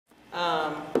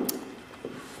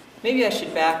Maybe I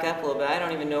should back up a little bit. I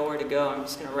don't even know where to go. I'm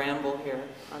just going to ramble here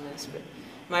on this. But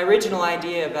my original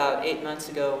idea about 8 months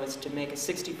ago was to make a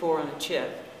 64 on a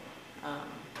chip.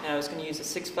 And I was going to use a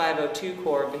 6502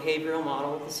 core behavioral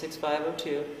model with the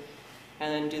 6502,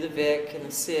 and then do the VIC and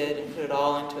the SID and put it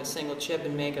all into a single chip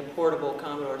and make a portable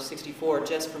Commodore 64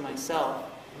 just for myself.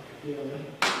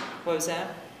 What was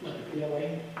that? Like a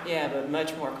PLA? Yeah, but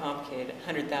much more complicated.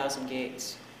 100,000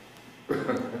 gates.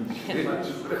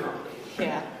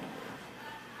 Yeah.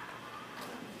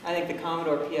 I think the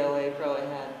Commodore PLA probably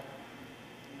had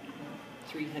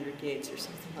 300 gates or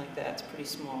something like that. It's pretty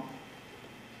small.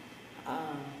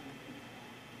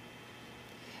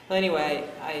 Well, anyway,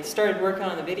 I started working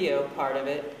on the video part of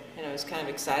it, and I was kind of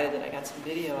excited that I got some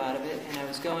video out of it. And I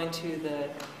was going to the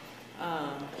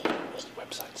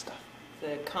website stuff.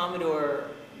 The Commodore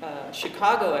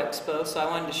Chicago Expo, so I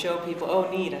wanted to show people, oh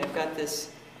neat, I've got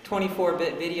this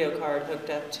 24-bit video card hooked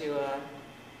up to a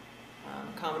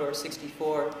Commodore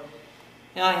 64.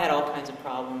 Now I had all kinds of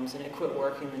problems, and it quit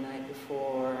working the night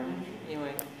before. And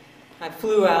anyway, I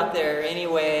flew out there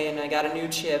anyway, and I got a new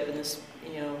chip, and this,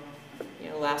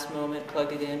 last moment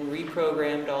plugged it in,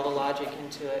 reprogrammed all the logic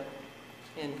into it,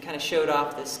 and kind of showed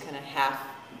off this kind of half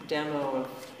demo of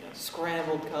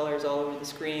scrambled colors all over the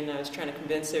screen. I was trying to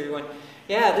convince everyone,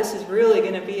 yeah, this is really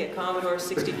going to be a Commodore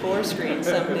 64 screen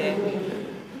someday.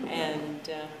 And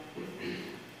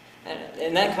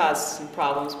that caused some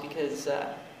problems because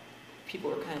people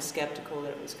were kind of skeptical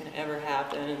that it was going to ever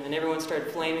happen. And then everyone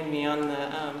started flaming me on the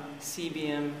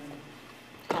CBM,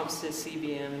 ComSys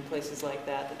CBM, and places like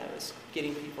that, that I was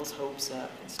getting people's hopes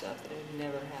up and stuff that had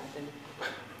never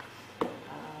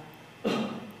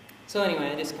happened. So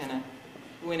anyway, I just kind of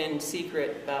went in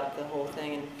secret about the whole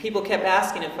thing, and people kept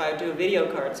asking if I would do a video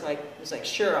card, so I was like,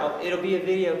 sure, it'll be a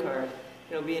video card.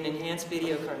 It'll be an enhanced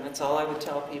video card, and that's all I would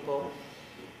tell people.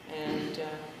 And,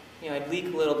 I'd leak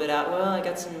a little bit out, well, I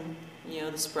got some,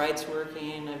 the sprites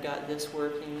working, I've got this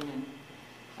working, and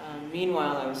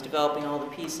meanwhile, I was developing all the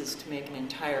pieces to make an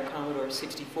entire Commodore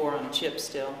 64 on a chip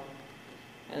still.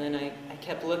 And then I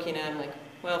kept looking at it like,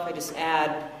 well, if I just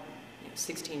add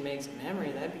 16 megs of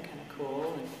memory, that'd be kind of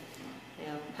cool. And,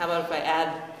 how about if I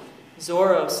add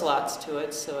Zorro slots to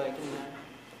it so I can,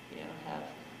 have...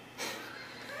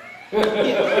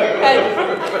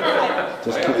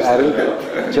 Just keep adding.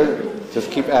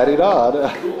 Just keep adding on.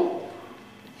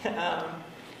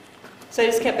 So I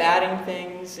just kept adding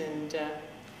things, and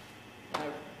I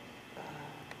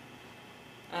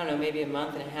don't know, maybe a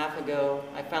month and a half ago,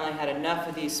 I finally had enough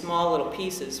of these small little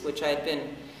pieces, which I had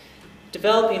been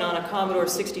developing on a Commodore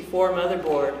 64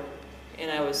 motherboard. And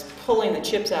I was pulling the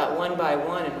chips out one by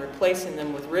one and replacing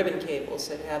them with ribbon cables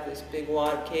that have this big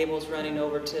wad of cables running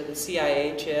over to the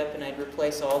CIA chip, and I'd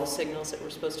replace all the signals that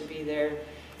were supposed to be there.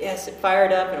 Yes, it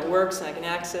fired up and it works, and I can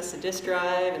access the disk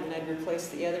drive, and then I'd replace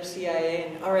the other CIA,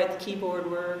 and all right, the keyboard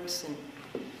works, and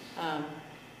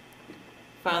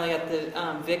finally got the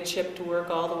VIC chip to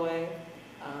work all the way.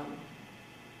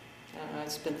 I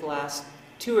spent the last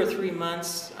 2 or 3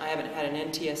 months, I haven't had an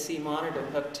NTSC monitor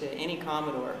hooked to any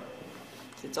Commodore.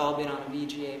 It's all been on a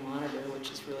VGA monitor,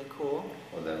 which is really cool.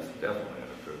 Well, that's definitely an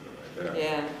improvement right there.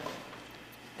 Yeah.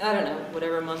 I don't know,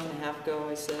 whatever, a month and a half ago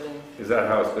I said. Is that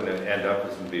how it's going to end up?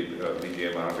 Is it going to be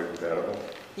VGA monitor compatible?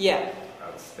 Yeah.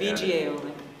 Outstanding. VGA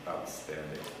only.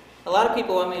 Outstanding. A lot of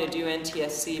people want me to do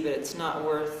NTSC, but it's not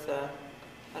worth,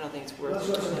 I don't think it's worth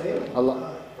it.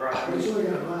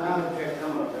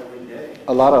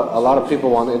 A lot of people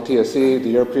want NTSC. The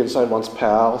European side wants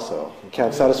PAL, so you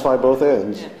can't satisfy both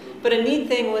ends. Yeah. But a neat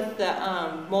thing with the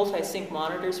multi-sync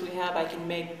monitors we have, I can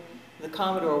make the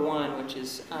CommodoreOne, which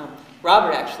is,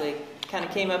 Robert actually kind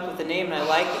of came up with the name and I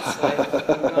liked it, so I'm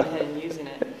going ahead and using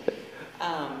it.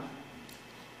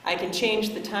 I can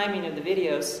change the timing of the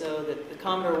videos so that the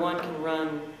CommodoreOne can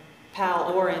run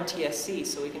PAL or NTSC,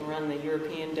 so we can run the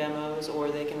European demos or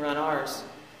they can run ours.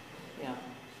 Yeah,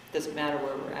 doesn't matter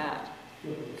where we're at.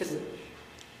 Because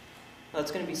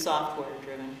it's going to be software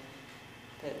driven.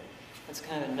 But that's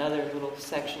kind of another little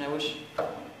section. I wish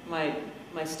my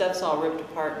stuff's all ripped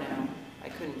apart now. I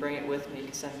couldn't bring it with me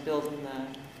because I'm building the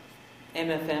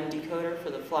MFM decoder for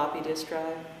the floppy disk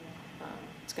drive.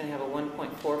 It's going to have a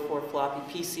 1.44 floppy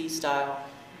PC style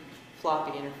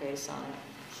floppy interface on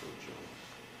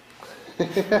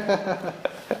it.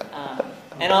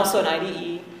 And also an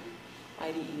IDE on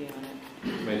it.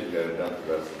 Maybe we've got to dump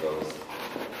the rest of those.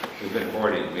 We've been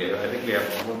hoarding. I think we have a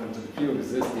few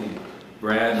existing,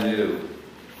 brand new,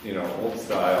 old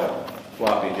style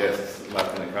floppy disks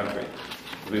left in the country.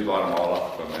 We bought them all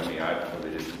up from MEI before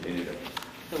they discontinued it.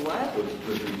 The what? The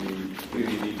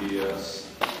VDDS.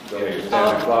 So you're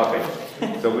standard floppy.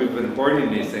 So we've been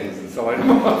hoarding these things and selling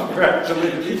them off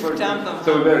gradually to people. Dump them.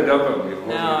 So we better dump them before.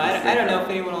 No, I don't know if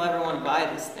anyone will ever want to buy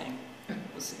this thing.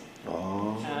 We'll see.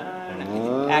 Oh,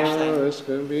 Actually, it's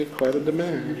going to be quite a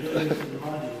demand.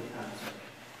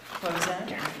 what was that?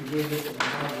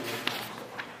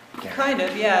 Kind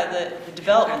of, yeah. The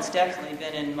development's definitely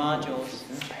been in modules.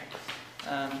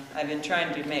 I've been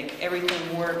trying to make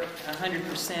everything work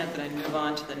 100%, then I move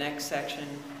on to the next section,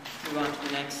 move on to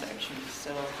the next section.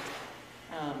 So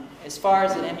as far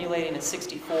as it emulating a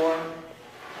 64,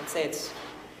 I'd say it's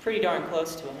pretty darn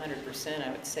close to 100%,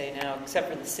 I would say now, except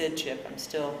for the SID chip. I'm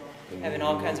still having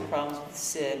all kinds of problems with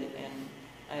SID, and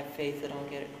I have faith that I'll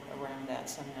get around that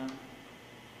somehow.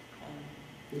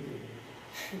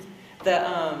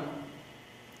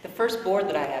 The first board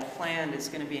that I have planned is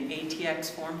going to be an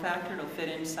ATX form factor. It'll fit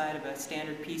inside of a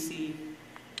standard PC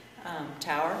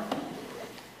tower.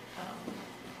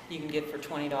 You can get for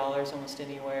 $20 almost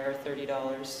anywhere, or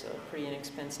 $30, so pretty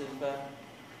inexpensive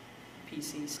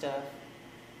PC stuff.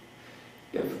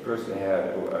 If a person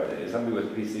is somebody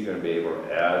with a PC going to be able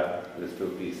to add this to a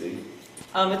PC?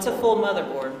 It's a full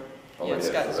motherboard. Oh, Yeah, it's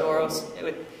got Zorro's.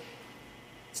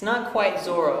 It's not quite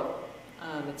Zorro.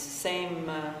 It's the same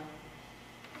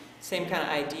kind of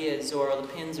idea as Zorro. The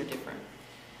pins are different.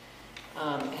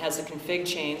 It has a config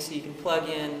chain, so you can plug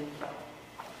in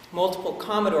multiple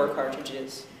Commodore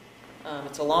cartridges.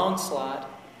 It's a long slot.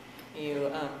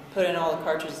 You put in all the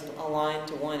cartridges aligned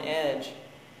to one edge,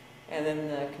 and then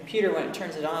the computer, when it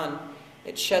turns it on,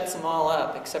 it shuts them all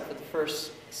up except for the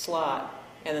first slot,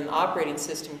 and then the operating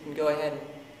system can go ahead and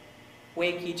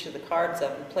wake each of the cards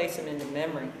up and place them into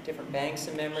memory, different banks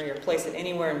of memory, or place it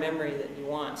anywhere in memory that you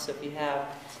want. So if you have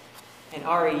an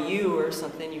REU or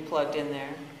something you plugged in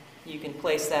there, you can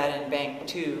place that in bank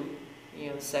 2,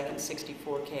 the second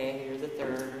 64K or the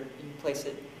third, or you can place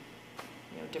it,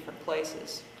 different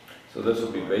places. So this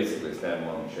will be basically a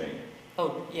standalone machine.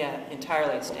 Oh, yeah,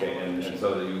 entirely standalone. Okay, and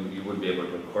so that you would be able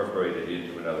to incorporate it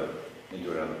into another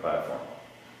platform.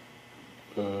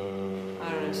 I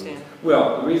don't understand.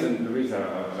 Well, the reason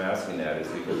I'm asking that is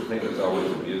because the thing that's always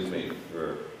amused me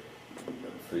for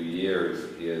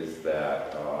years is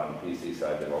that on the PC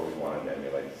side they've always wanted to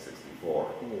emulate the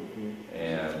 64,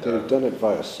 and They've done it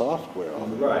via software.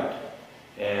 right.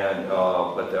 And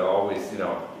but they're always,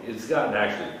 it's gotten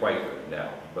actually quite good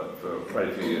now. But for quite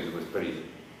a few years it was pretty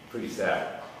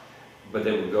sad. But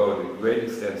they would go to great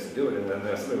extents to do it, and then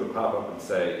somebody would pop up and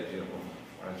say,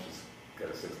 why don't you just get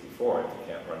a 64 if you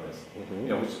can't run this?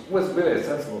 Which was really a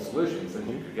sensible solution, since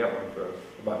you could get one for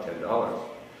about $10.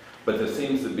 But there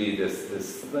seems to be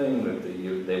this thing that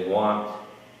they want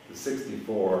the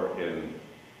 64 in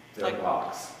their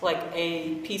box. Like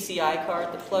a PCI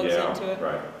card that plugs into it?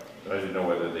 Right. I didn't know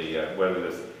whether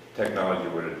this technology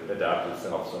would adapt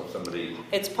itself, so if somebody...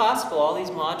 It's possible. All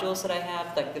these modules that I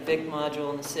have, like the VIC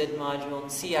module and the SID module and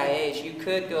CIAs, you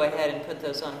could go ahead and put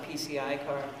those on a PCI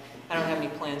card. I don't have any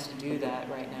plans to do that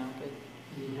right now, but...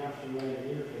 You have to write an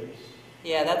interface.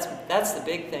 Yeah, that's the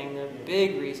big thing, the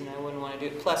big reason I wouldn't want to do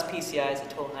it. Plus PCI is a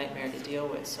total nightmare to deal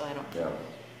with, so I don't... Yeah.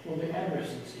 Well, the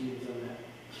addressing schemes on that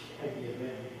might be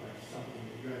available by something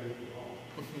to drive it all.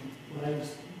 When I was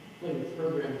playing with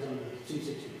programs on the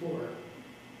C64,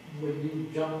 when you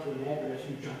jump to an address,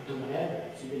 you jump to an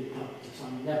address. You didn't jump to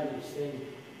some nebulous thing,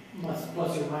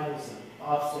 plus or minus an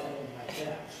offset and like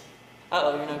that.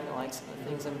 Uh-oh, you're not going to like some of the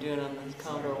things I'm doing on the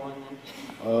Commodore One then.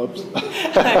 Oops.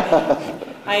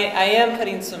 I am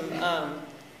putting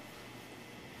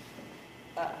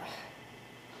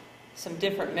some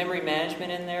different memory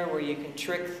management in there where you can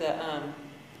trick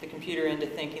the computer into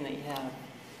thinking that you have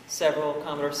several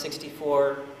Commodore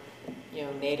 64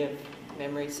 native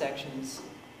memory sections,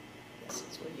 I guess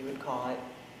is what you would call it,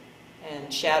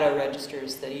 and shadow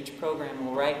registers that each program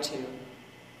will write to.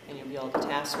 And you'll be able to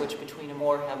task switch between them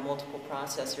or have multiple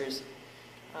processors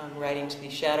writing to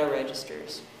these shadow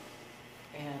registers.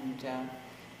 And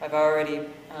I've already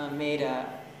made a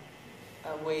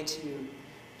way to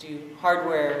do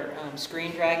hardware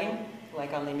screen dragging,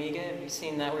 like on the Amiga. Have you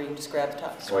seen that, where you can just grab the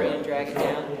top of the screen and drag it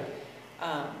down?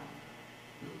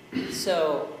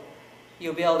 So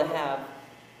you'll be able to have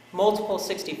multiple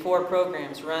 64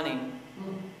 programs running.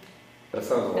 That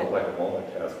sounds a lot like a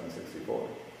multitasking 64.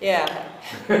 Yeah.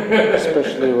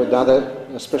 Especially now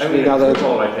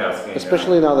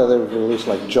that they've released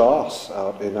like JAWS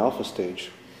out in alpha stage.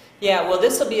 Yeah, well,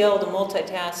 this will be able to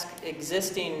multitask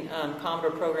existing Commodore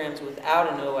programs without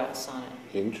an OS on it.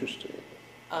 Interesting.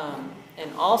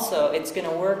 And also, it's going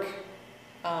to work,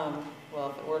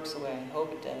 well, if it works the way I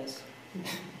hope it does.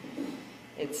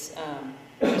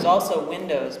 There's also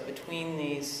windows between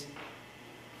these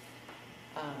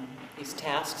these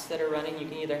tasks that are running. You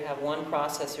can either have one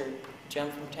processor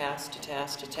jump from task to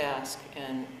task to task,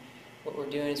 and what we're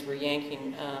doing is we're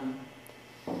yanking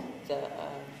the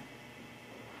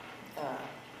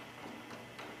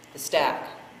stack,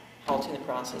 halting the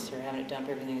processor, having it dump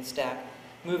everything in the stack,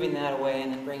 moving that away,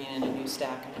 and then bringing in a new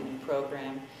stack and a new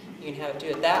program. You can have it do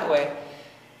it that way.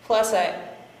 Plus, you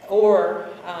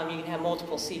can have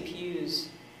multiple CPUs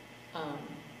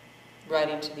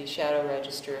writing to these shadow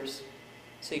registers,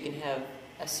 so you can have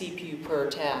a CPU per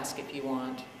task if you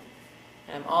want.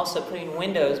 And I'm also putting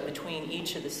windows between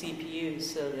each of the CPUs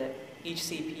so that each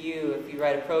CPU, if you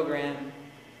write a program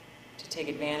to take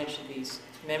advantage of these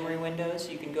memory windows,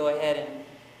 you can go ahead and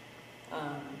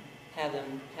have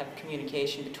them have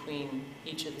communication between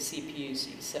each of the CPUs. So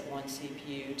you can set one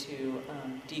CPU to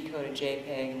decode a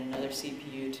JPEG and another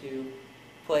CPU to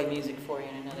play music for you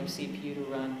and another CPU to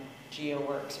run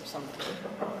GeoWorks or something.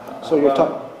 So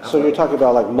you're talking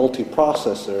about like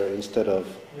multiprocessor instead of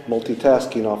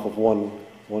multitasking off of one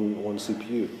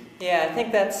CPU. Yeah, I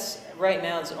think that's right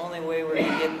now. It's the only way we're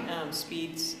going to get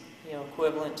speeds,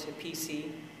 equivalent to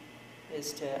PC,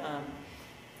 is to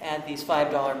add these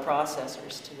 $5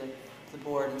 processors to the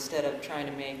board instead of trying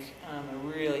to make a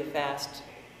really fast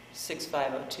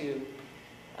 6502.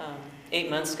 8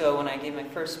 months ago, when I gave my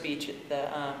first speech at the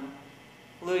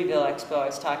Louisville Expo, I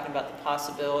was talking about the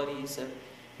possibilities of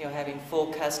having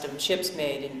full custom chips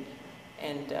made,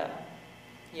 and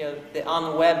on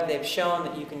the web they've shown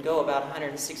that you can go about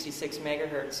 166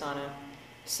 megahertz on a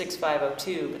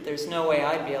 6502, but there's no way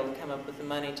I'd be able to come up with the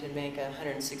money to make a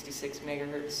 166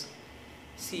 megahertz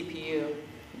CPU.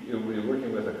 You're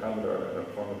working with a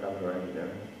former Commodore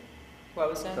engineer. What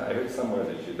was that? I heard somewhere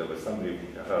that there was somebody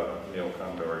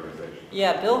Commodore organization.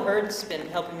 Yeah, Bill Hurd's been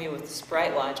helping me with the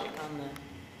sprite logic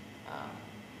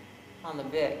on the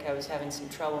VIC. I was having some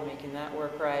trouble making that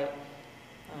work right.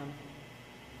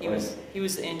 He was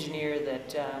the engineer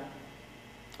that,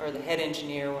 or the head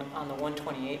engineer on the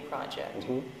 128 project,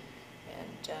 Mm-hmm.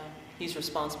 and he's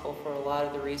responsible for a lot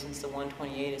of the reasons the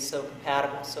 128 is so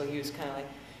compatible. So he was kind of like,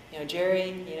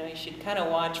 Jeri, you should kind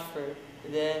of watch for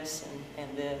this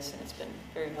and this, and it's been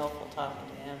very helpful talking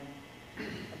to him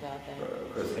about that.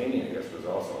 Chris Haney, I guess, was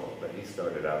also, but he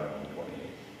started out on 128.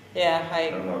 Yeah,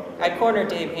 I cornered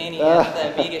Dave Haney at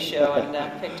the Amiga show and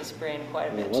picked his brain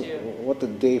quite a bit too. What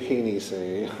did Dave Haney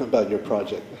say about your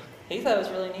project? He thought it was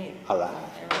really neat. All right.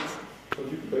 So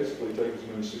you can basically take as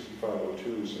many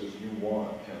 6502s as you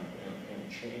want and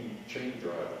chain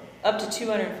drive them. Up to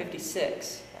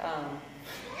 256.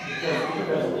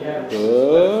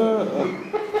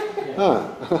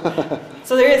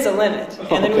 So there is a limit,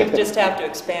 and then we just have to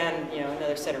expand,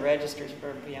 another set of registers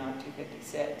for beyond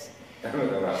 256. A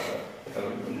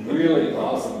really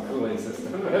awesome cooling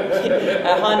system.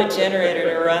 A Honda generator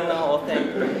to run the whole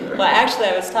thing. Well, actually,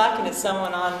 I was talking to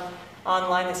someone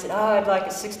online. They said, I'd like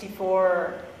a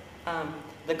 64,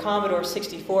 the Commodore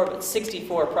 64, but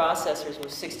 64 processors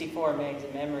with 64 megs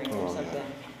of memory or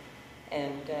something.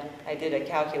 And I did a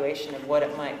calculation of what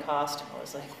it might cost. It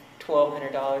was like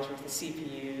 $1,200 worth of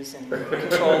CPUs and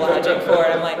control logic for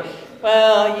it. I'm like,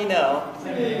 well,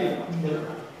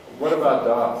 What about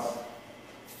DOS?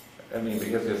 I mean,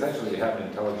 because essentially you have an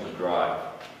intelligent drive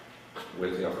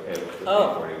with the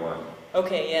 1541.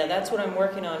 Okay, yeah, that's what I'm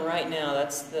working on right now.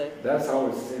 That's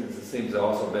always seems to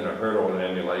also been a hurdle in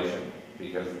emulation,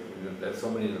 because so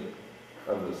many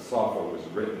of the software was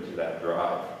written to that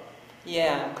drive.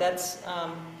 Yeah, that's, I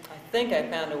think I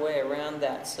found a way around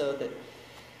that, so that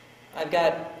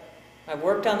I've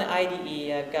worked on the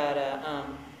IDE. I've got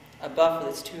a buffer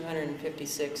that's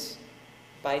 256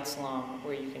 bytes long,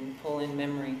 where you can pull in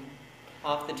memory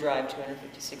off the drive,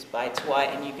 256 bytes wide,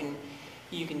 and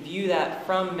you can view that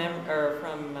from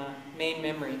main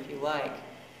memory if you like.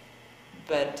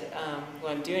 But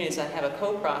what I'm doing is I have a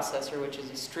coprocessor, which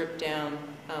is a stripped down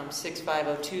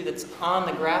 6502 that's on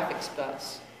the graphics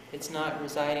bus. It's not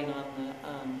residing on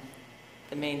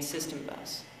the main system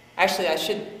bus. Actually, I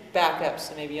should back up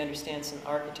so maybe you understand some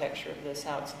architecture of this,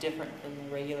 how it's different than the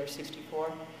regular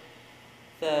 64.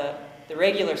 The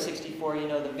regular 64,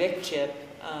 the VIC chip,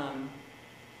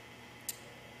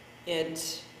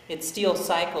 it steals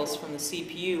cycles from the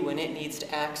CPU when it needs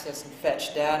to access and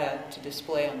fetch data to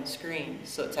display on the screen.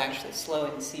 So it's actually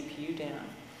slowing the CPU down.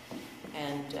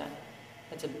 And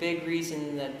that's a big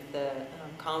reason that the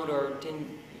Commodore didn't,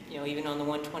 even on the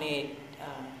 128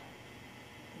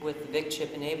 with the VIC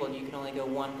chip enabled, you can only go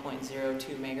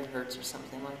 1.02 megahertz or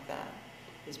something like that,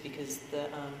 is because the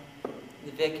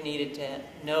VIC needed to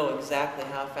know exactly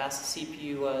how fast the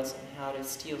CPU was and how to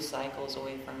steal cycles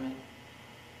away from it.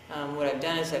 What I've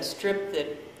done is I've stripped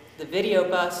the the video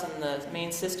bus and the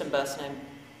main system bus, and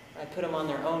I put them on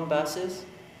their own buses,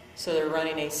 so they're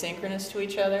running asynchronous to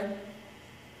each other,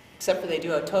 except for they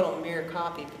do a total mirror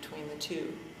copy between the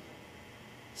two.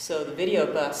 So the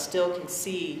video bus still can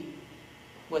see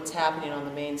what's happening on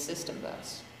the main system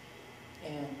bus.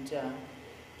 And,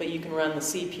 but you can run the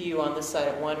CPU on this side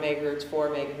at 1 megahertz, 4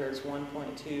 megahertz,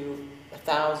 1.2,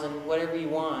 1,000, whatever you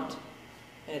want.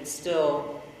 And it's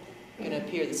still going to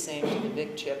appear the same to the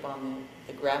VIC chip on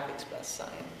the graphics bus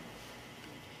side.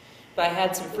 But I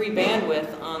had some free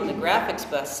bandwidth on the graphics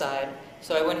bus side,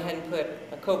 so I went ahead and put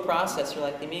a coprocessor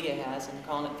like the Amiga has, and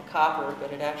calling it the Copper,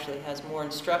 but it actually has more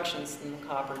instructions than the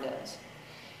Copper does.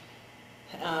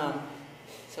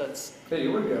 So it's... Hey,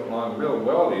 you would get along real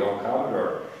well with the old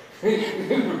Commodore.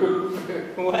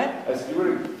 What? I said, you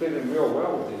would have fit in real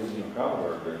well with the original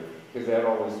Commodore group, because they had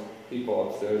all those people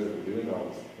upstairs that were doing all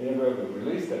this. They never ever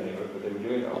released any of it, but they were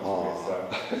doing all this stuff.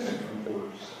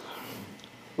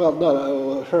 Well,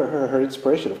 no, her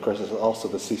inspiration, of course, is also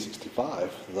the C65,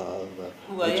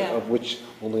 of which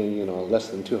only less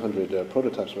than 200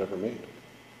 prototypes were ever made.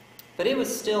 But it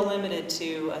was still limited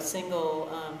to a single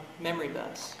memory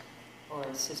bus or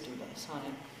a system bus on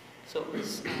it, so it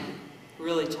was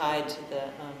really tied to the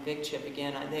VIC chip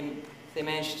again. They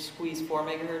managed to squeeze 4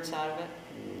 megahertz out of it,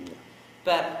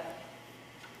 but.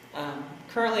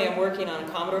 Currently I'm working on a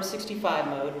Commodore 65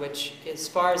 mode, which, as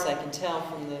far as I can tell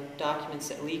from the documents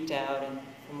that leaked out and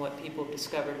from what people have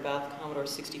discovered about the Commodore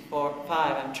 65,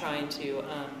 I'm trying to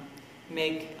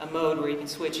make a mode where you can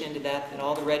switch into that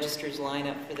all the registers line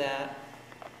up for that,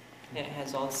 and it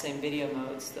has all the same video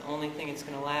modes. The only thing it's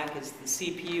going to lack is the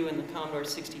CPU, and the Commodore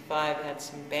 65 had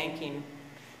some banking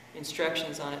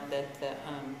instructions on it that the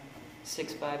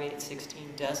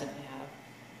 65816 doesn't have.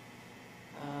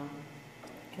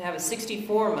 Can have a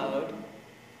 64 mode,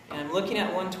 and I'm looking at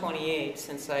 128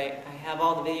 since I have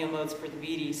all the video modes for the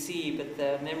VDC, but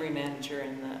the memory manager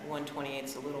in the 128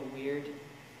 is a little weird.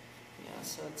 Yeah,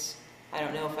 so I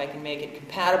don't know if I can make it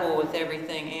compatible with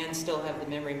everything and still have the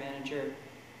memory manager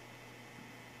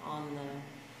on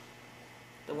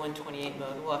the 128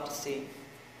 mode. We'll have to see.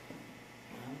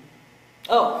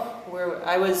 Where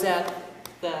I was at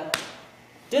the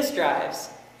disk drives.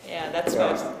 Yeah, that's what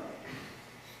I was.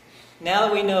 Now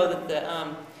that we know that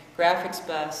the graphics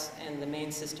bus and the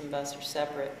main system bus are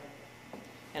separate,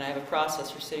 and I have a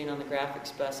processor sitting on the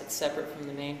graphics bus that's separate from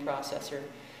the main processor,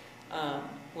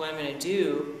 what I'm going to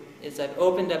do is I've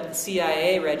opened up the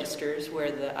CIA registers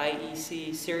where the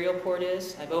IEC serial port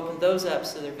is. I've opened those up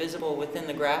so they're visible within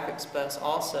the graphics bus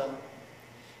also.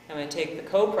 I'm going to take the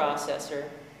coprocessor,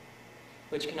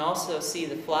 which can also see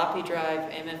the floppy drive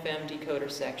MFM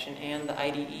decoder section and the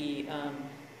IDE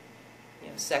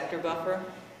sector buffer,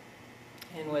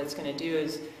 and what it's going to do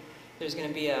is there's going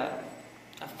to be a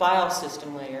file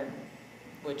system layer,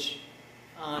 which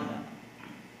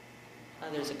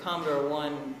there's a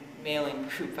CommodoreOne mailing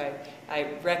group. I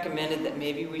recommended that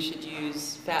maybe we should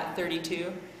use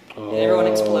FAT32, and everyone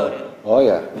exploded. Oh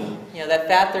yeah. Yeah, that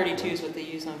FAT32 is what they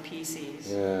use on PCs.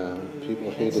 Yeah,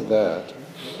 people hated that.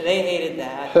 They hated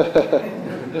that.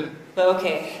 But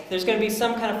okay, there's going to be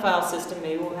some kind of file system.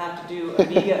 Maybe we'll have to do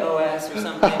Amiga OS or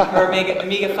something, or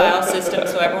Amiga file system,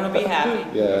 so everyone will be happy.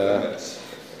 Yeah.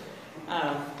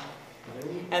 And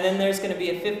then there's going to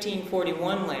be a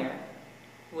 1541 layer,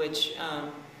 which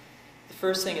the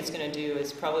first thing it's going to do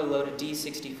is probably load a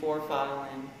D64 file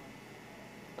in,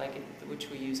 which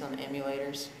we use on the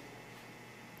emulators.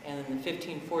 And then the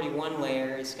 1541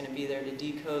 layer is going to be there to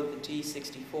decode the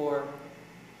D64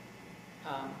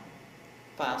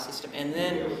 file system. And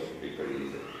then, it should be pretty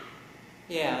easy.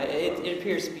 Yeah, it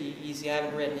appears to be easy. I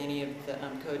haven't written any of the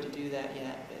code to do that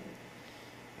yet.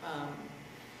 But,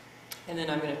 and then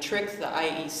I'm going to trick the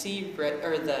IEC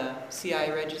or the CI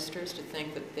registers to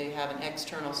think that they have an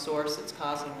external source that's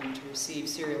causing them to receive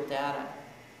serial data.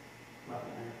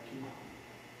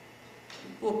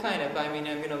 Well, kind of. I mean,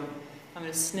 I'm going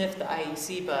to sniff the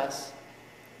IEC bus,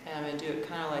 and I'm going to do it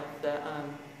kind of like the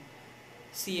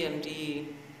CMD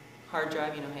hard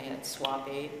drive. You know, how you had swap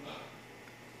 8.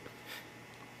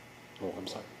 Oh, I'm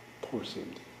sorry. Poor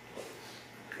CMD.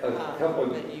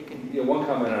 One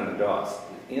comment on the DOS.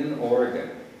 In Oregon,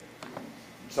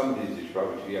 some of these you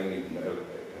probably don't even know.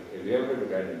 Have you ever heard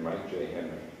of a guy named Mike J.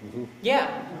 Henry? Mm-hmm.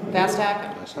 Yeah, fast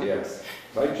hacking. Yes.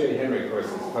 Mike J. Henry, of course,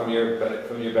 is from your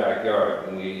backyard,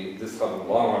 and this was a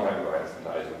long time ago. I had some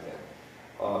ties with him.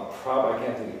 I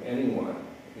can't think of anyone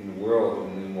in the world who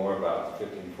knew more about the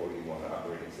 1541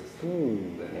 operating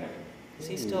system than him. Is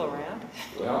he still around?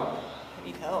 Well, I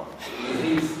need help.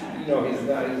 He's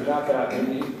not that.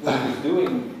 When he was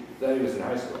doing that, he was in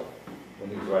high school. when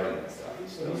he was writing that stuff.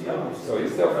 He's young. So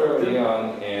he's still fairly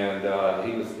young, and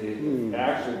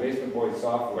actually Basement Boys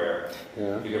software.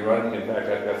 Yeah. You can run. In fact,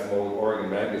 I've got some old Oregon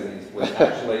magazines. Was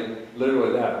actually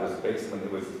literally that. It was a basement.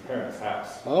 It was his parents'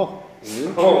 house. Oh, So you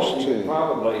interesting.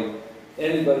 probably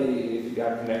anybody, if you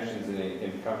got connections in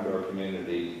the Commodore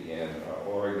community in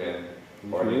Oregon,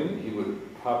 he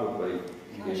would probably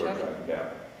be able to track him down.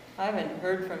 I haven't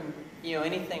heard from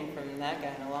anything from that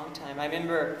guy in a long time. I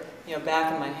remember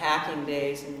back in my hacking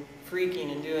days and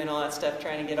freaking and doing all that stuff,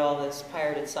 trying to get all this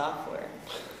pirated software.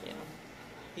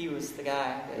 He was the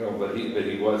guy. But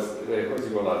he was, of course,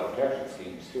 he wrote a lot of protection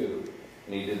schemes too,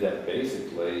 and he did that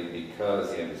basically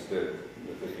because he understood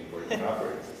the 1541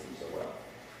 operating system so well.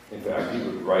 In fact, he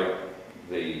would write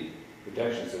the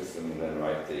protection system and then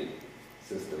write the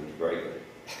system to break it.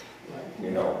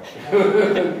 It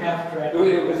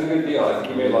was a good deal. I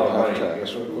think he made a lot of money. He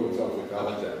put himself to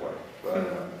college that way.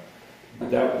 But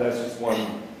that's just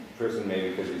one person,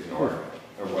 maybe because he's an Oregon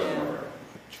or wasn't Oregon.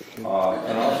 And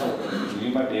also, you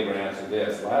might be able to answer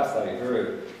this. Last I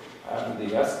heard, after the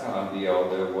SCOM deal,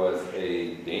 there was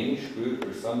a Danish group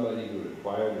or somebody who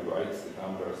acquired the rights to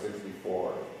Commodore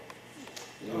 64.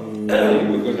 They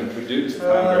were going to produce the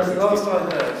Commodore 64. Last I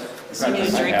heard. So you need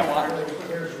to drink water.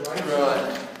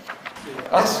 Right.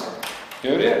 Us.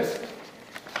 Here it is.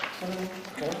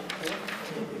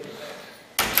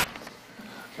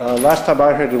 Last time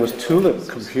I heard, it was Tulip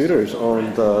Computers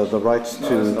owned the rights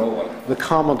to the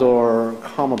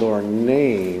Commodore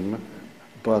name,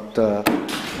 but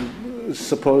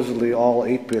supposedly all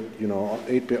 8-bit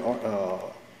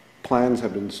plans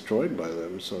have been destroyed by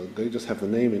them, so they just have the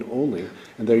name in only,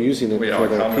 and they're using it for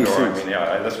their Commodore, PCs.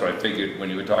 I mean, that's what I figured when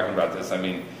you were talking about this. I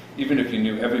mean, even if you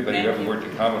knew everybody who ever worked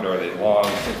at Commodore, they'd long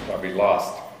since probably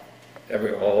lost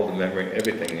all the memory,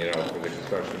 everything, for the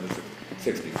construction of the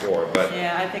 64. But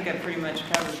yeah, I think I pretty much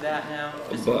covered that now.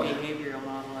 Just the behavioral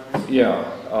model of it. yeah.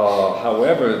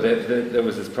 However, there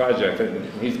was this project,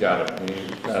 and he's got it. And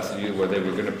he passed to you, where they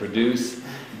were going to produce.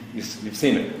 You've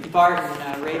seen it.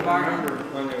 Barton, Ray Barton.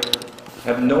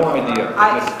 Have no idea.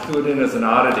 Just threw it in as an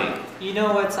oddity. You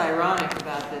know what's ironic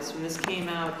about this? When this came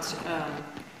out,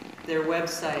 their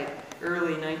website,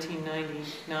 early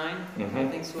 1999, I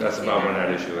think is when That's it about came when out.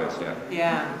 that issue is, yeah.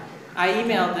 Yeah. I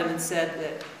emailed them and said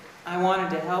that I wanted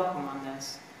to help them on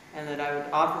this and that I would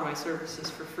offer my services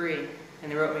for free.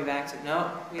 And they wrote me back and said,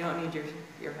 no, we don't need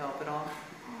your help at all.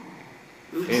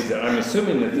 Oops. I'm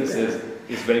assuming that this is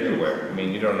vaporware. I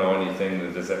mean, you don't know anything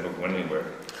that this ever went anywhere.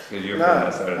 Because you're from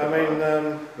that side of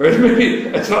the maybe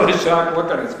I saw the shocked look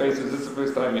on his face. Is this the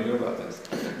first time you knew about this?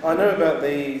 I know about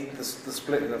the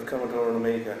splitting of Commodore and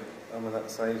Amiga. I mean,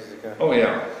 that's ages ago. Oh,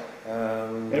 yeah.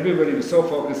 Everybody was so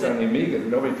focused on the Amiga that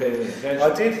nobody paid any attention.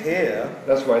 I did hear.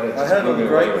 That's why they I heard on the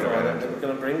away grapevine that they were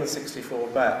going to bring the 64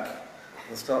 back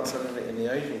and start selling it in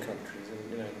the Asian countries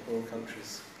and poor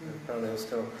countries. Apparently, it was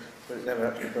still, but it never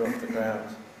actually got off the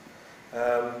ground.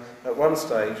 At one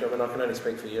stage, I mean, I can only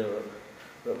speak for Europe,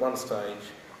 but at one stage,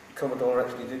 Commodore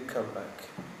actually did come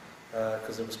back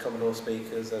because there was Commodore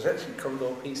speakers. There's actually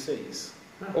Commodore PCs.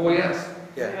 Oh, yes.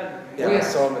 Yeah, Oh, yes. I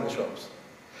saw them in the shops.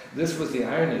 This was the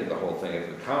irony of the whole thing. Is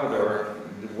the Commodore,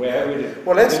 the way I read it,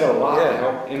 Well, did a lot to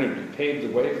help pave the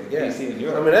way for the Yeah. PC in I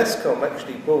Europe. mean, ESCOM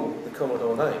actually bought the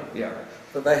Commodore name, Yeah,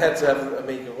 but they had to have an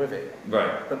Amiga with it.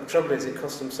 right. But the trouble is, it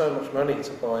cost them so much money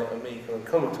to buy Amiga and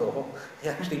Commodore, they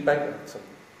actually bankrupted them.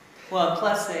 Well,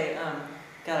 plus they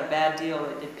got a bad deal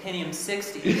at Pentium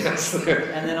 60s. Yes.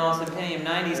 And then also Pentium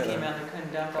 90s came out and they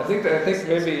couldn't dump all I think the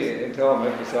maybe Intel,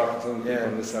 Microsoft, and some people Yeah.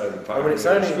 on this side of the I pile mean, it's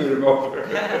only- screwed them over.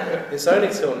 It's only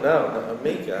till now that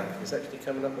Amiga is actually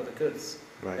coming up with the goods.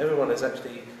 Right. Everyone has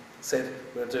actually said,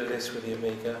 we'll do this with the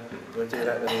Amiga, we'll do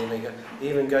that with the Amiga.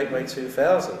 Even Gateway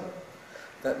 2000,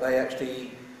 that they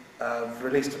actually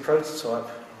released a prototype.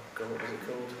 Oh God, what was it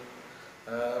called?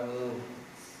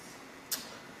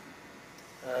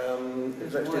 It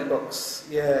was actually a box.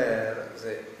 Yeah, that was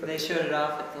it. They showed it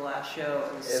off at the last show.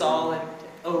 It was Yeah. solid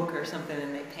oak or something,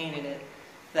 and they painted it.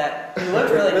 That it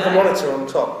looked really with nice. a monitor on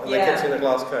top, and they kept Yeah. it in a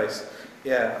glass case.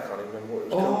 Yeah, I can't even remember what it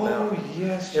was called now.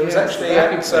 yes, It was actually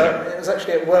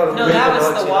at World No, Amiga that was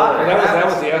the 99. Walker. That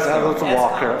was the That SCOM. was the SCOM.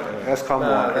 Walker, SCOM No,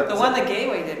 Walker. that- The one that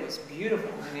Gateway did was beautiful.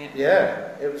 I mean, Yeah,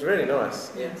 it was really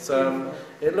nice. Yeah, It's beautiful.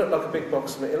 it looked like a big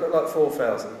box. It looked like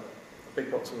 4000, a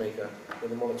big box Amiga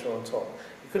with a monitor on top.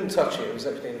 You couldn't touch it. It was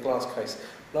actually in a glass case.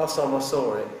 Last time I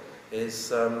saw it is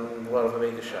World of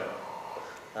Amiga show,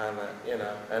 and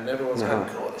and everyone's going,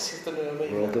 "God, this is the new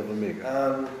Amiga." World of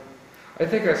Amiga. I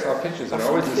think I saw pictures and I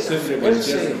always assumed it was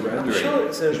just a I'm rendering. sure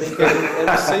it's a Amiga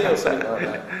MC or something like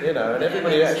that, and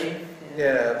everybody MMC, actually.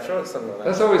 Yeah, I'm sure it's something like that.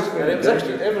 That's always And it was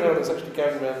actually, everyone was actually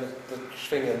going around the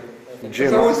thing and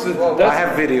Jim, always I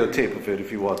have videotape of it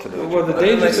if you want to know. well, the But then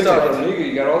dangerous they thing about started- Amiga,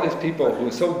 you got all these people who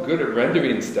are so good at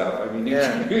rendering stuff. I mean, you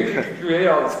Yeah. can create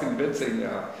all this convincing,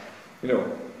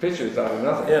 pictures out of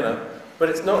nothing. you know. But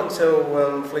it's not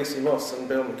until Fleecy Moss and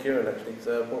Bill McEwen actually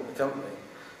bought the company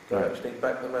that Right. actually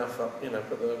backed the mouth up,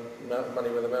 put the money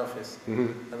where the mouth is.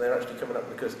 Mhm. And they're actually coming up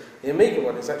because the Amiga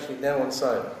one is actually now on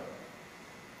sale.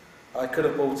 I could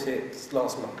have bought it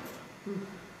last month.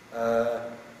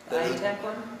 There's a- iTech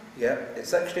one? yeah,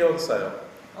 it's actually on sale.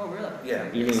 Oh, really? Yeah.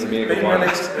 You mean It's the Amiga been one?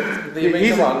 released- the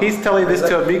Amiga one. He's telling this is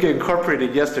to actually- Amiga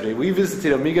Incorporated yesterday. We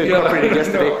visited Amiga Yeah, Incorporated I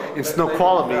yesterday know. in They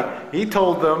Snoqualmie. didn't know. He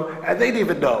told them, and they didn't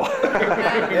even know.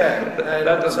 Yeah, and,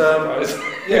 That doesn't surprise.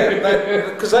 yeah,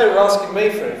 because they were asking me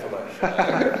for information,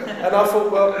 and I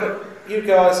thought, well, but you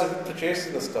guys are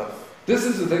producing the stuff, This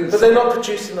is the thing. but they're not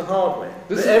producing the hardware.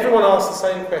 This is- Everyone asks the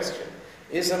same question: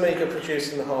 is Amiga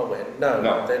producing the hardware? No,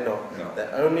 No. they're not. No.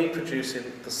 They're only producing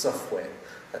the software.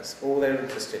 That's all they're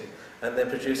interested in, and they're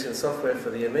producing software for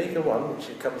the Amiga One,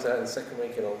 which comes out in the second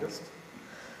week in August.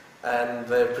 And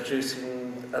they're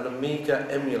producing an Amiga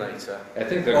emulator, I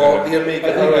think they're or going the to.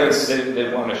 Amiga OS.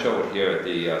 They want to show it here at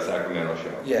the Sacramento show.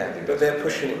 I Yeah, think but that's they're what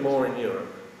pushing they're it more in Europe.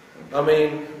 I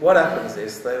mean, what happens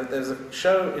is there's a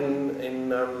show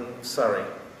in Surrey,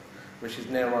 which is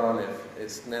near where I live.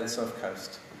 It's near the south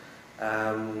coast.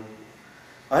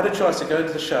 I had a choice to go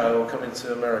to the show or come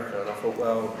into America, and I thought,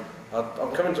 well,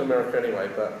 I'm coming to America anyway,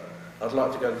 but I'd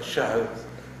like to go to the show.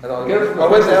 And I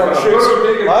went there on a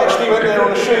shoestring. I actually went there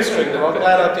on a shoestring, and I'm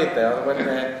glad I did that.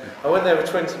 I went there with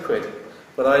 20 quid,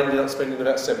 but I ended up spending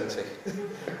about 70.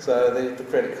 So the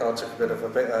credit card took a bit of a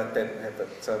dent there, but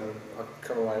I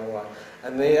come away all right.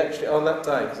 And they actually, on that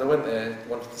day, because I went there,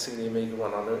 wanted to see the Amiga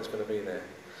One, I knew it was going to be there.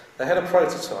 They had a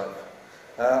prototype.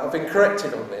 I've been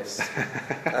corrected on this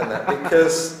and that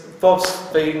because Bob's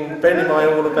been bending my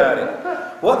all about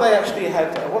it. What they actually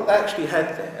had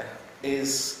there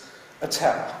is a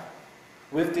tower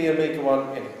with the Amiga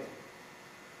One in it,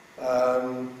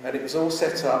 and it was all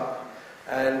set up,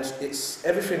 and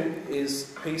everything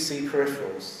is PC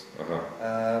peripherals.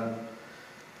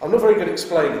 I'm not very good at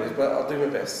explaining this, but I'll do my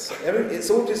best.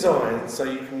 It's all designed so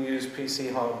you can use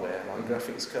PC hardware like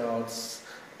graphics cards,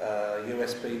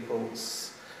 USB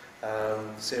ports,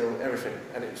 serial, everything,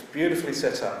 and it was beautifully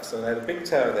set up. So they had a big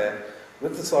tower there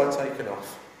with the side taken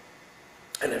off,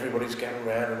 and everybody's gathering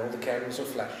around, and all the cameras were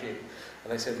flashing.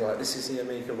 And they said, right, this is the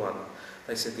Amiga One.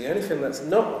 They said the only thing that's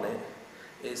not on it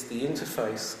is the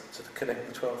interface to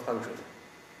connect the 1200.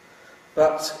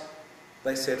 But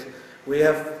they said we've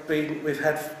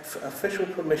had official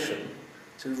permission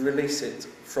to release it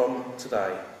from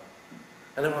today.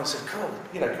 And everyone said, come on,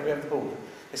 can we have the board?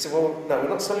 They said, well, no, we're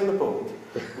not selling the board.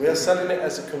 We are selling it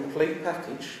as a complete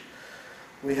package.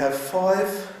 We have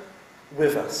 5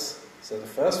 with us. So the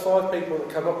first 5 people that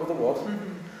come up with a wad,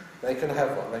 they can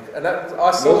have one.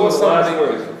 I saw Those were the last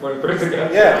somebody. words when Chris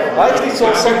got Yeah, I actually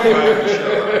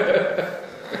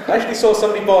saw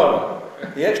somebody buy one.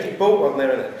 He actually bought one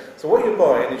there and then. So what you're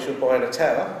buying is you're buying a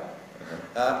tower.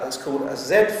 It's called a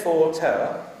Z4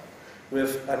 tower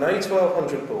with an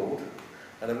A1200 board,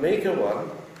 an Amiga One,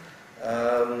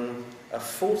 a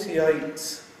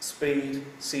 48-speed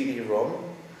CD-ROM,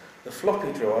 the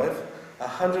floppy drive, a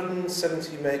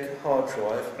 170 meg hard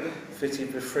drive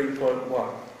fitted with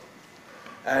 3.1.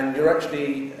 And the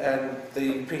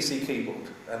PC keyboard,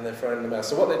 and they're throwing them out.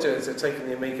 So what they're doing is they're taking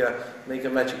the Amiga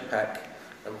Magic Pack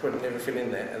and putting everything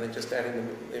in there, and then just adding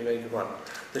the Amiga One.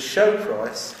 The show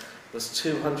price was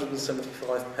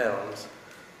 £275,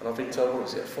 and I've been told, what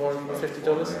was it,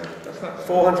 $450? That's not bad.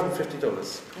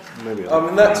 $450. Maybe. I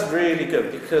mean, that's really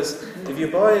good, because if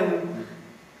you're buying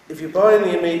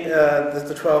the Amiga,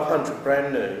 the 1200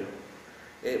 brand new,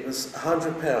 it was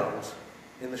 £100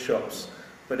 in the shops.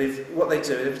 But what they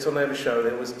do, every time they have a show,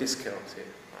 they always discount it.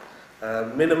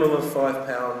 Minimum of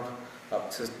 £5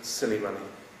 up to silly money.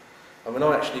 I mean,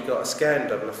 I actually got a scan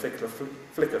done, a flicker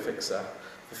fixer,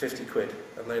 for 50 quid,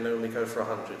 and they normally go for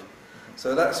 100.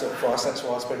 So that sort of price, that's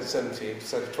why I spent 70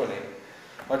 instead of 20.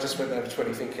 I just went over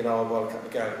 20 thinking, oh, well, a couple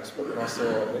of games, but when I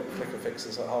saw flicker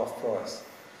fixers at half price,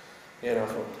 I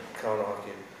thought, can't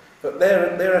argue. But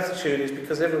their attitude is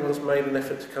because everyone's made an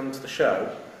effort to come to the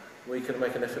show, we can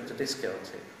make an effort to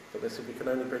discount it. But they said we can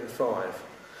only bring 5.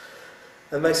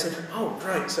 And they said, oh,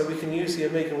 great, so we can use the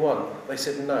Amiga One. They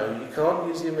said, no, you can't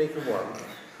use the Amiga One.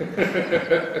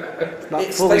 Not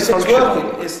fully they said it's functional.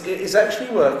 working. It is actually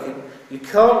working. You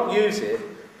can't use it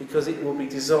because it will be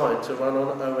designed to run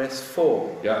on OS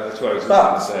 4. Yeah, that's what I was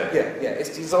going to say. Yeah,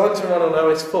 it's designed to run on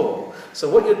OS 4. So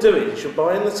what you're doing is you're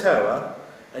buying the tower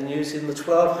and using the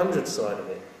 1200 side of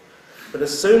it. But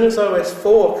as soon as OS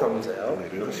 4 comes out, They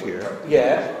do this here.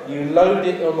 yeah, you load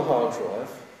it on the hard drive,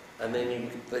 and then you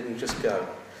just go.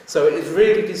 So it is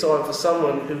really designed for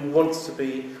someone who wants to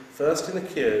be first in the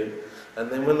queue, and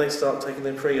then when they start taking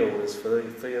their pre-orders for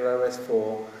your OS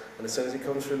 4, and as soon as it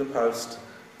comes through the post,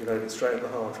 you load it straight on the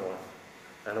hard drive,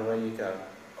 and away you go.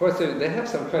 Of course, they have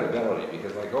some credibility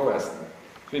because like OS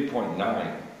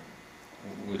 3.9,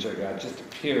 which I got, just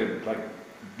appeared like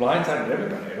blindsided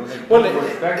everybody. I don't think Well, people were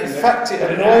expecting in it, fact, it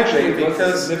but annoyed actually me was a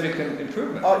because significant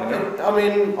improvement. You know? I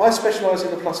mean, I specialise in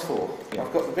the Plus 4. Yeah.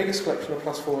 I've got the biggest collection of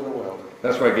Plus 4 in the world.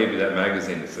 That's why I gave you that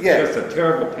magazine. It's Yeah. just a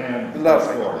terrible pan.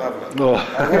 Lovely, Plus 4. lovely. Oh.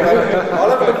 I'll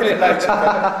have a look at it later.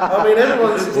 But, I mean,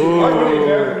 everyone's... I believe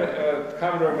a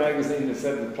Commodore magazine that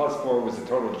said the Plus 4 was a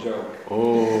total joke.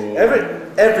 Oh.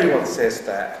 Everyone says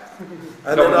that.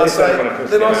 And No, then but I they said when it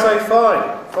say, first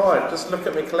came fine, just look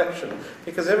at my collection.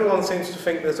 Because everyone seems to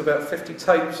think there's about 50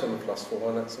 tapes on the Plus 4,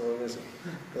 and that's all there is.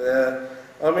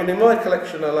 I mean, in my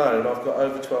collection alone, I've got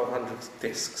over 1,200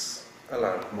 discs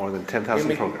alone. More than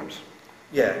 10,000 programs.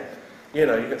 Yeah. You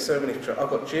know, you get so many... I've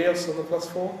got GEOS on the Plus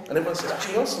 4, and everyone says,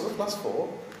 GEOS on the Plus 4?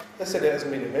 They said it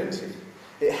hasn't been invented.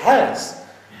 It has.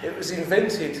 It was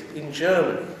invented in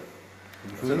Germany,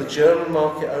 for the German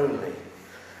market only.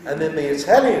 And then the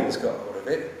Italians got hold of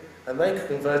it, and they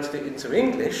converted it into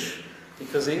English,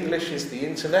 because English is the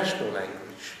international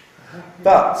language.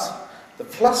 But the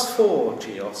Plus 4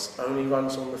 GEOS only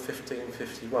runs on the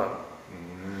 1551.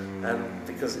 And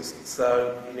because it's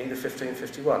so, you need a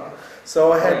 1551.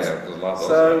 So I had,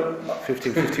 so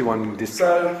 1551 disc.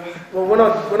 so well when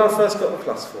I first got the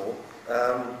Plus 4,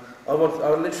 I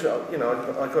literally, you know,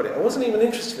 I got it. I wasn't even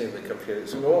interested in the computer.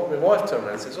 So my wife turned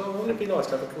around and says, "Oh, wouldn't it be nice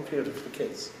to have a computer for the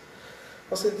kids?"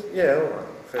 I said, "Yeah, all right,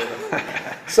 fair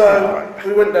enough." So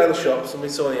we went down the shops and we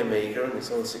saw the Amiga and we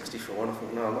saw the 64, and I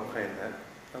thought, "No, I'm not paying that."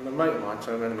 And the mate of mine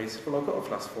turned around to me and said, "Well, I've got a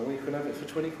Plus 4. You can have it for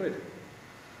 20 quid."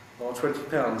 Or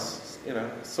 £20, you know.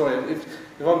 Sorry, if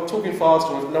I'm talking fast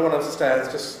or if no one understands,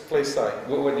 just please say.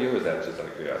 What year was that, just out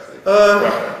of curiosity?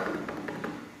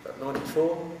 About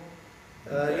 94?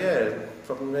 Yeah,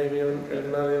 probably maybe even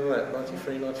earlier than that,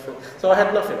 93, 94. So I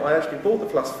had nothing. I actually bought the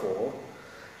Plus 4.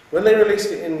 When they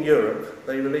released it in Europe,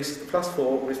 they released the Plus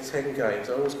 4 with 10 games.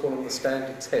 I always call them the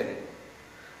standard 10.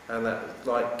 And that was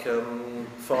like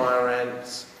Fire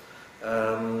Ants,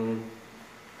 can't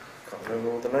remember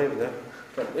all the name of them.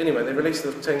 But anyway, they released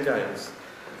the 10 games.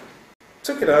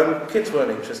 Took it home, kids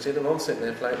weren't interested, and I'm sitting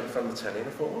there playing in front of the telly, and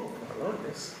I thought, oh, I quite like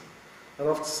this. And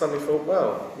I suddenly thought,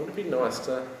 well, would it be nice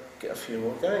to get a few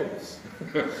more games?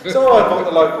 So I bought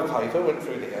the local paper, went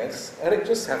through the ads, and it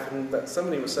just happened that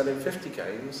somebody was selling 50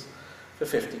 games for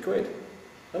 50 quid.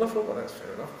 And I thought, well, that's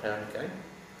fair enough, £1 a game.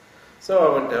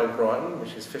 So I went down Brighton,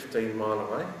 which is 15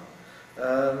 miles away,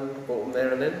 bought them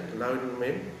there and then, loaded them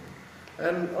in.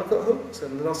 And I got hooked,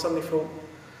 and then I suddenly thought,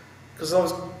 because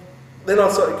then I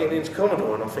started getting into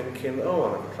Commodore, and I'm thinking, oh,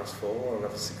 I'll have a Plus 4, I'll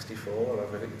have a 64, I'll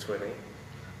have a VIC-20,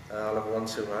 I'll have a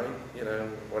 128, you know,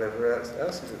 whatever else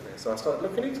is in there. So I started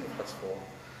looking into the Plus 4,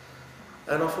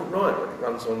 and I thought, right, well, it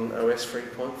runs on OS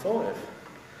 3.5.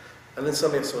 And then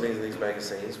suddenly I saw these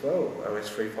magazines, well, OS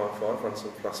 3.5 runs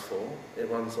on Plus 4, it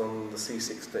runs on the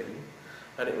C16,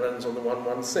 and it runs on the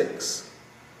 116.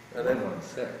 And then,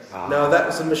 now that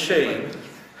was a machine.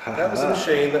 That was a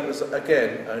machine that was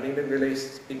again only been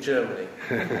released in Germany.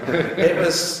 It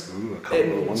was,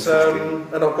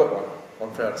 and I've got one.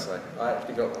 I'm proud to say I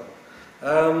actually got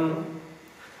one.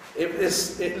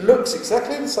 It looks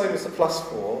exactly the same as the Plus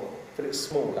 4, but it's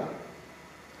smaller,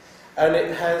 and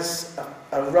it has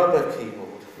a rubber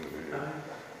keyboard,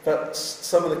 but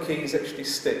some of the keys actually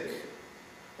stick.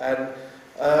 And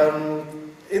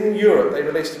in Europe, they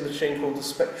released a machine called the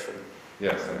Spectrum.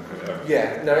 Yes.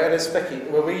 Yeah, no, and a Specky.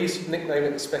 Well, we used to nickname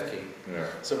it the Specky. Yeah.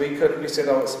 So we said,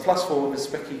 oh, it's a Plus 4 with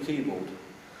a Specky keyboard.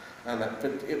 And that,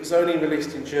 but it was only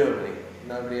released in Germany.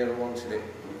 Nobody ever wanted it.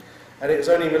 And it was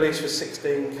only released for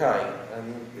 16K.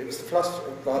 And it was the Plus,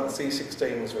 like the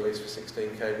C16 was released for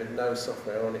 16K with no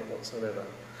software on it whatsoever.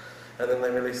 And then they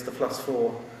released the Plus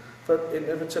 4. But it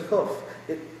never took off.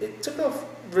 It took off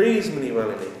reasonably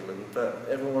well in England, but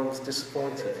everyone was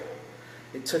disappointed.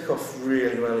 It took off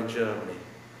really well in Germany.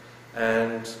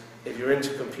 And if you're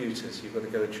into computers, you've got to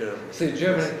go to Germany. See,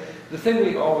 Germany, the thing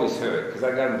we always heard, because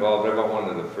I got involved, I got one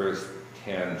of the first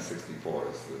 10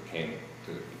 64s that came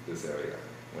to this area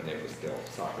when they were still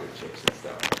socket chips and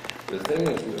stuff. The thing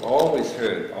that we always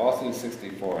heard, all through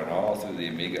 64 and all through the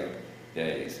Amiga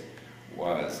days,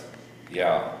 was,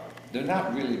 yeah, they're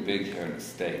not really big here in the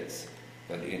States,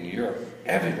 but in Europe,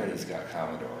 everybody's got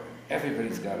Commodore,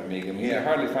 everybody's got Amiga. I mean, you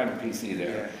hardly find a PC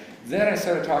there. Then I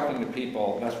started talking to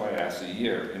people, that's why I asked a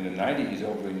year, in the 90s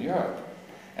over in Europe.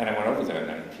 And I went over there in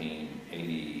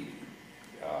 1988,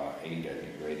 I think,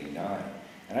 or 89.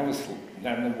 And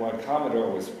then while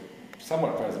Commodore was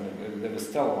somewhat present, there was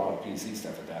still a lot of PC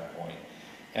stuff at that point.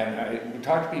 And I would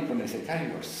talk to people and they say, God,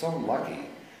 you are so lucky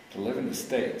to live in the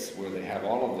States where they have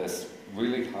all of this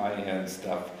really high-end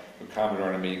stuff with Commodore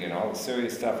and Amiga and all the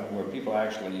serious stuff, and where people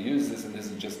actually use this and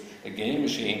isn't just a game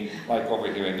machine like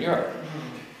over here in Europe.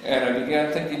 And I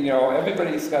began thinking,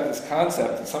 everybody's got this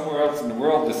concept that somewhere else in the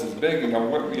world this is big,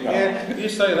 Yeah, you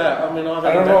say that. I mean,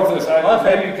 I don't know if this. I've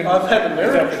had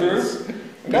Americans. Is that true?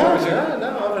 No,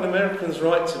 I've had Americans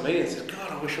write to me and said,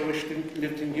 God, I wish I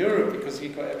lived in Europe because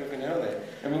you've got everything out there.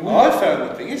 I mean, I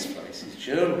found the biggest place is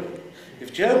Germany.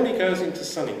 If Germany goes into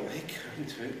something, they go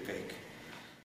into it big.